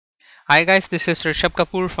Hi guys, this is Rishabh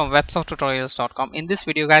Kapoor from websofttutorials.com. In this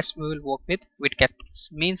video guys, we will work with widgets.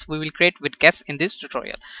 Means we will create widgets in this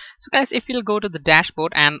tutorial. So guys, if you'll go to the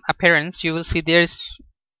dashboard and appearance, you will see there is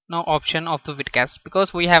no option of the widgets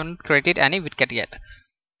because we haven't created any widget yet.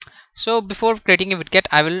 So before creating a widget,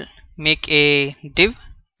 I will make a div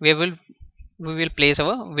where we will place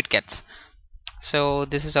our widgets. So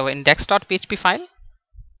this is our index.php file,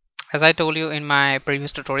 as I told you in my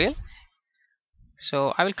previous tutorial.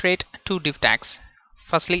 So I will create two div tags.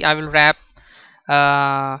 Firstly, I will wrap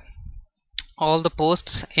all the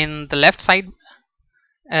posts in the left side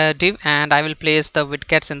div, and I will place the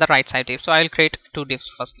widgets in the right side div. So I will create two divs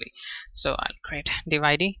firstly. So I'll create div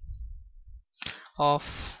id of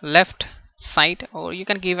left side, or you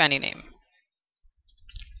can give any name.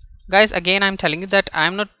 Guys, again I'm telling you that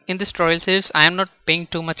I'm not in this tutorial series, I am not paying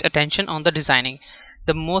too much attention on the designing.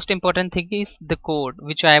 The most important thing is the code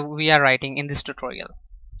which we are writing in this tutorial.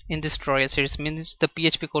 In this tutorial series means the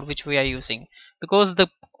PHP code which we are using, because the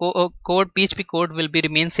PHP code will be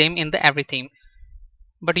remain same in the every theme,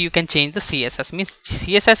 but you can change the CSS. Means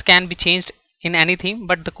CSS can be changed in any theme,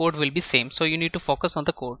 but the code will be same. So you need to focus on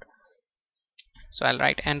the code. So I'll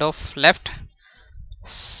write end of left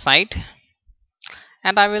side,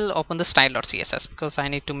 and I will open the style.css because I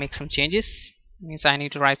need to make some changes. Means I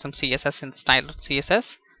need to write some CSS in style.css.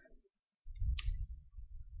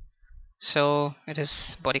 So it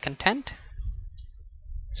is body content.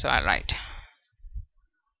 So I'll write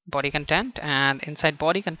body content, and inside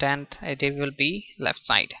body content it will be left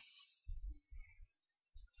side.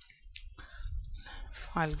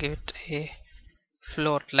 I'll give it a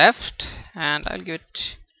float left, and I'll give it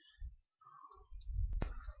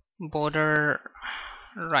border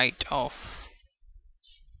right of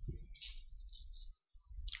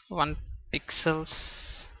 1 pixels,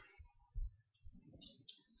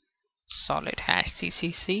 solid hash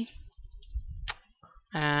ccc,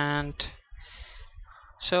 and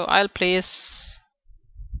so I'll place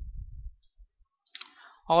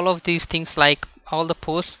all of these things like all the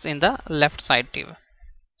posts in the left side div.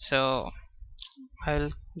 So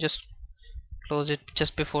I'll just close it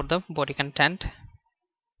just before the body content.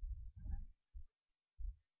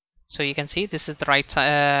 So you can see this is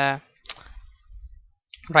the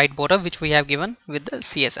right border which we have given with the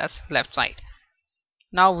CSS left side.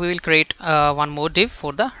 Now we will create one more div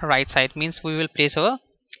for the right side, means we will place our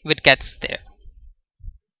widgets there.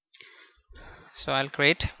 So I'll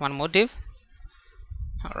create one more div.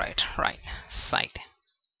 Alright, right side,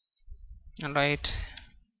 alright,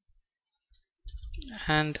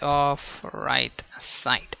 and of right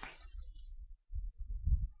side.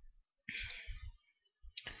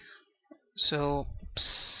 So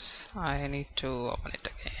I need to open it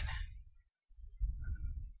again.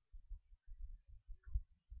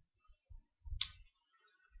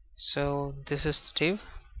 So this is the div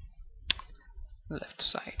left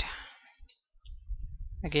side.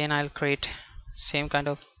 Again I'll create same kind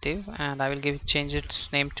of div, and I will change its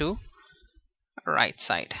name to right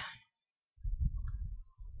side,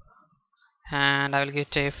 and I will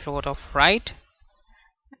get a float of right,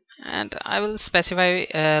 and I will specify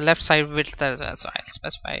left side width as well. So I'll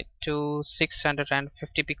specify it to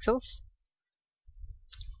 650 pixels.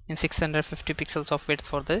 In 650 pixels of width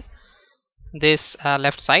for this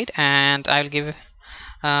left side, and I will give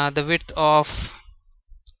the width of,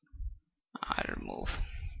 I'll remove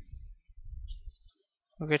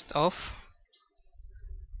width of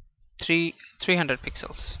 300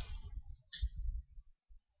 pixels.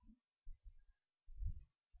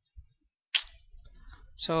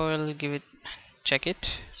 So I'll give it, check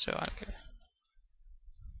it. So I'll give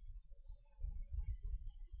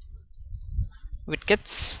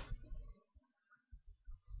widgets.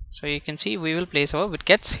 So you can see we will place our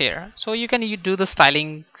widgets here. So you can do the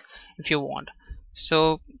styling if you want.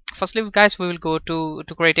 So firstly guys, we will go to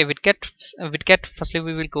create a widget. Firstly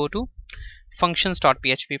we will go to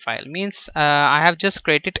functions.php file. Means I have just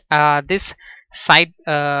created this side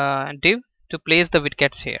div to place the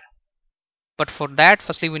widgets here, but for that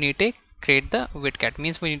firstly we need to create the widget.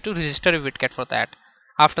 Means we need to register a widget for that.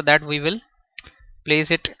 After that we will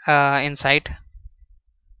place it inside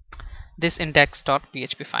this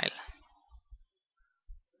index.php file.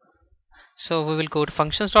 So we will go to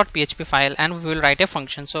functions.php file, and we will write a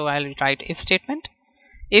function. So I'll write if statement.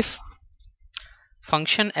 If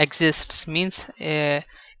function exists, means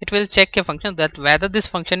it will check a function that whether this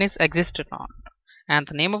function is exist or not, and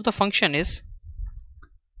the name of the function is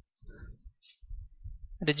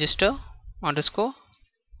register underscore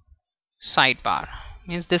sidebar.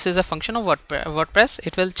 Means this is a function of WordPress.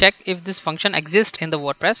 It will check if this function exists in the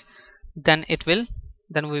WordPress, then it will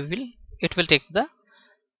take the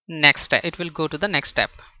next step. It will go to the next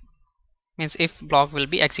step, means if block will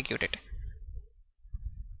be executed.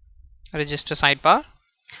 Register sidebar.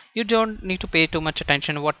 You don't need to pay too much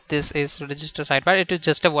attention what this is. Register sidebar, it is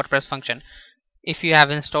just a WordPress function. If you have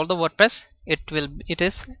installed the WordPress, it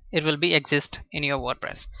will be exist in your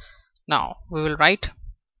WordPress. Now we will write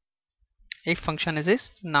if function is this.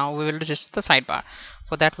 Now we will register the sidebar.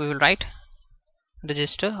 For that we will write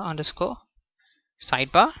register underscore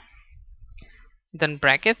sidebar, then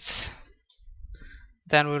brackets,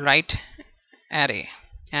 then we'll write array.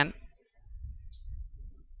 And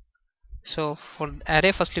so for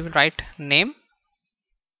array, firstly we'll write name,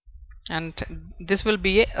 and this will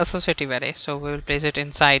be a associative array, so we will place it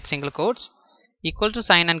inside single quotes, equal to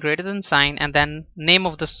sign and greater than sign, and then name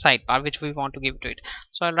of the sidebar which we want to give to it.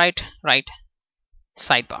 So I'll write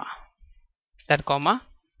sidebar, then comma,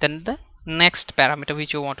 then the next parameter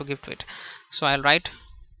which you want to give to it. So I'll write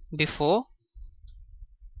before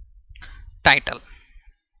title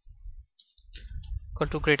equal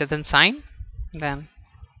to greater than sign, then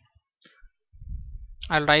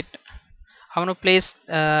I'll write, I want to place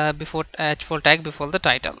before h4 tag before the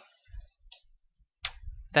title.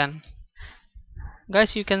 Then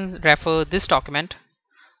guys, you can refer this document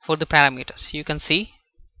for the parameters. You can see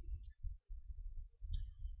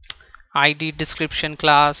ID, description,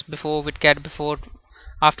 class, before widget, before,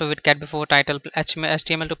 after widget, before title,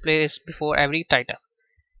 HTML to place before every title,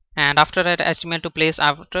 and after that HTML to place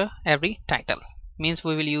after every title. Means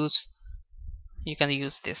we will use, you can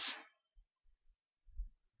use this.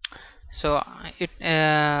 So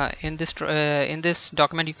in this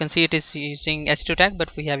document you can see it is using h2 tag, but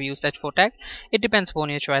we have used h4 tag. It depends upon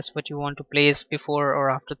your choice what you want to place before or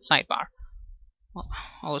after the sidebar.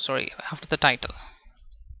 Oh sorry, after the title.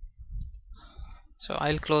 So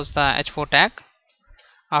I'll close the h4 tag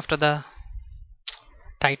after the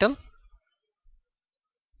title,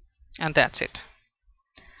 and that's it.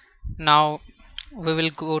 Now we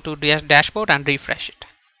will go to dashboard and refresh it.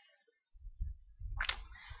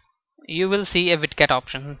 You will see a widget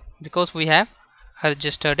option because we have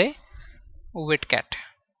registered a widget.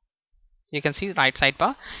 You can see right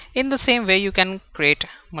sidebar. In the same way you can create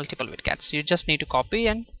multiple widgets. You just need to copy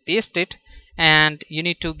and paste it, and you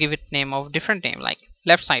need to give it name of different name like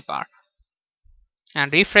left sidebar,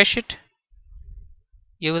 and refresh it.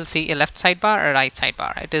 You will see a left sidebar, a right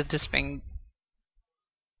sidebar. It is displaying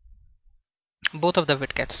both of the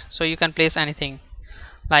widgets. So you can place anything,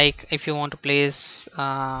 like if you want to place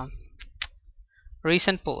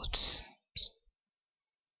recent posts,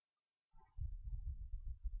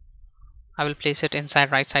 I will place it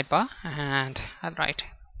inside right sidebar, and I'll write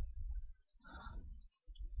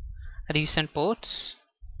recent posts,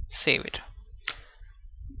 save it.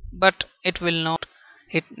 But it will not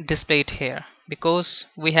display it here because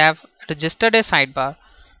we have registered a sidebar,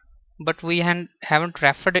 but we haven't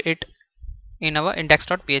referred it in our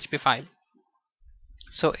index.php file.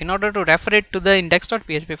 So in order to refer it to the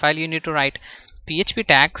index.php file, you need to write php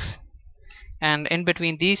tags, and in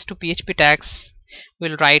between these two php tags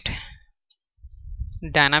we'll write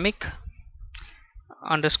dynamic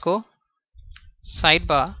underscore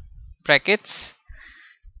sidebar brackets,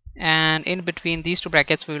 and in between these two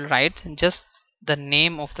brackets we will write just the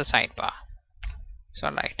name of the sidebar. So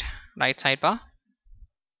I'll write right sidebar,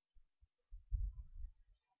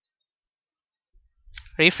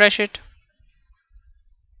 refresh it.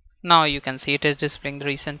 Now you can see it is displaying the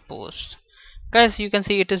recent posts. Guys, you can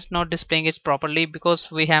see it is not displaying it properly because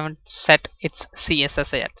we haven't set its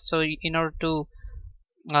CSS yet. So in order to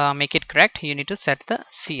make it correct, you need to set the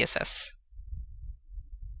CSS.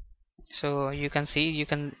 So you can see, you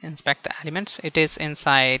can inspect the elements. It is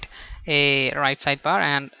inside a right sidebar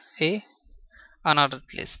and another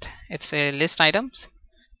list. It's a list items,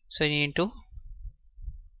 so you need to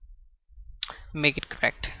make it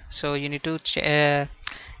correct. So you need to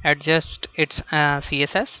adjust its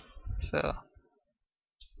CSS. So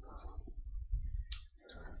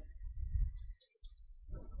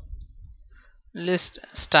list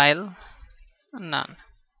style none.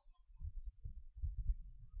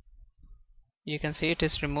 You can see it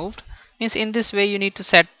is removed. Means in this way you need to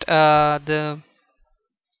set the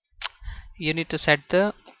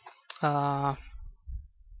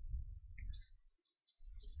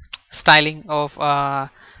styling of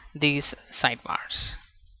these sidebars.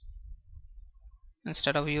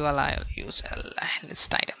 Instead of UL, I'll use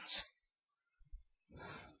list items,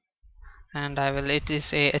 and it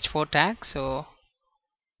is a h4 tag, so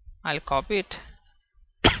I'll copy it.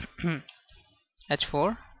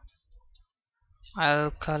 h4,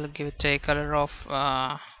 I'll give it a color of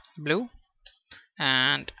blue,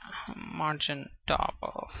 and margin top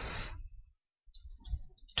of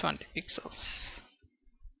 20 pixels.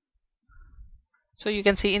 So you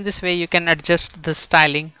can see in this way you can adjust the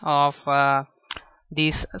styling of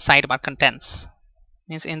these sidebar contents.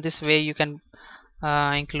 Means in this way you can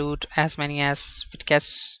include as many as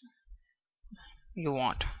widgets you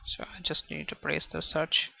want. So I just need to press the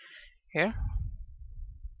search here.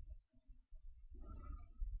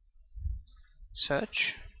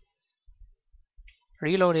 Search.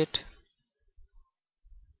 Reload it.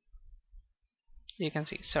 You can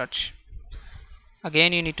see search.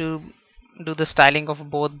 Again you need to do the styling of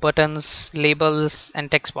both buttons, labels and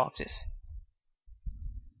text boxes.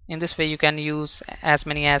 In this way you can use as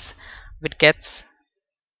many as widgets.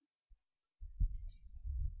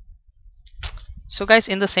 So guys,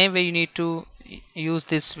 in the same way you need to use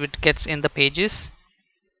these widgets in the pages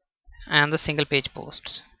and the single page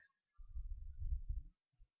posts.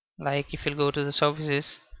 Like if you'll go to the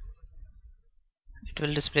services, it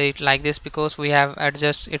will display it like this because we have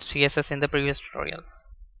adjusted its CSS in the previous tutorial.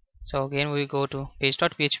 So again we go to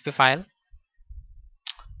page.php file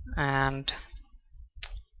and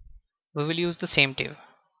we will use the same div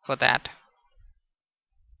for that.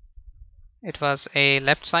 It was a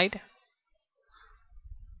left side.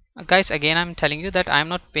 Guys, again I'm telling you that I'm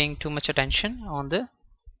not paying too much attention on the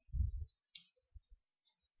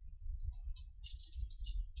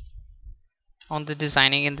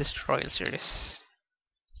designing in this tutorial series.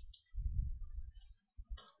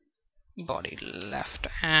 Body left,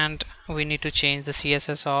 and we need to change the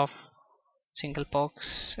CSS of single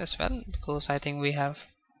box as well because I think we have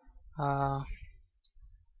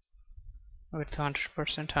with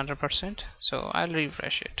 100%. So I'll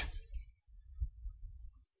refresh it.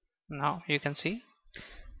 Now you can see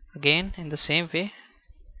again in the same way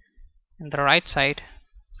in the right side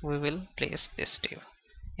we will place this div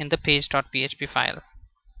in the page.php file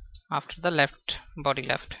after the left body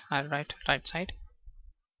left. I'll write right side.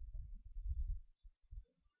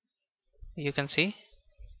 You can see.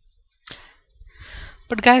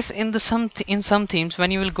 But guys, in some themes, when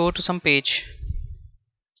you will go to some page,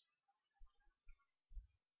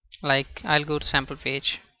 like I'll go to sample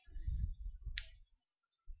page,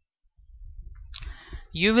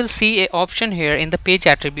 you will see a option here in the page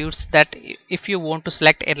attributes that if you want to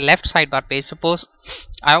select a left sidebar page, suppose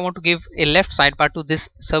I want to give a left sidebar to this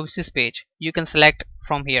services page, you can select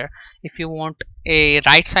from here. If you want a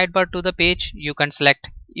right sidebar to the page, you can select.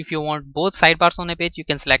 If you want both sidebars on a page, you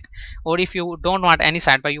can select. Or if you don't want any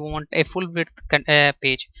sidebar, you want a full width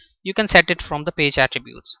page, you can set it from the page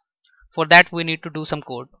attributes. For that we need to do some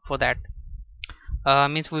code for that.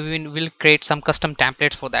 Means we will create some custom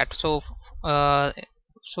templates for that. So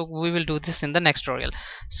we will do this in the next tutorial.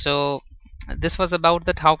 So this was about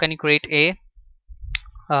that how can you create a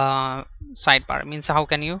sidebar, means how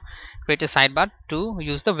can you create a sidebar to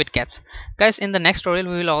use the widgets. Guys, in the next tutorial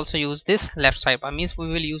we will also use this left sidebar, means we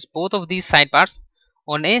will use both of these sidebars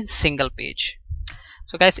on a single page.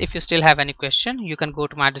 So guys, if you still have any question, you can go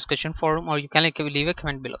to my discussion forum or you can leave a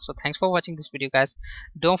comment below. So thanks for watching this video guys.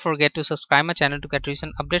 Don't forget to subscribe my channel to get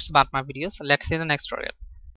recent updates about my videos. Let's see the next tutorial.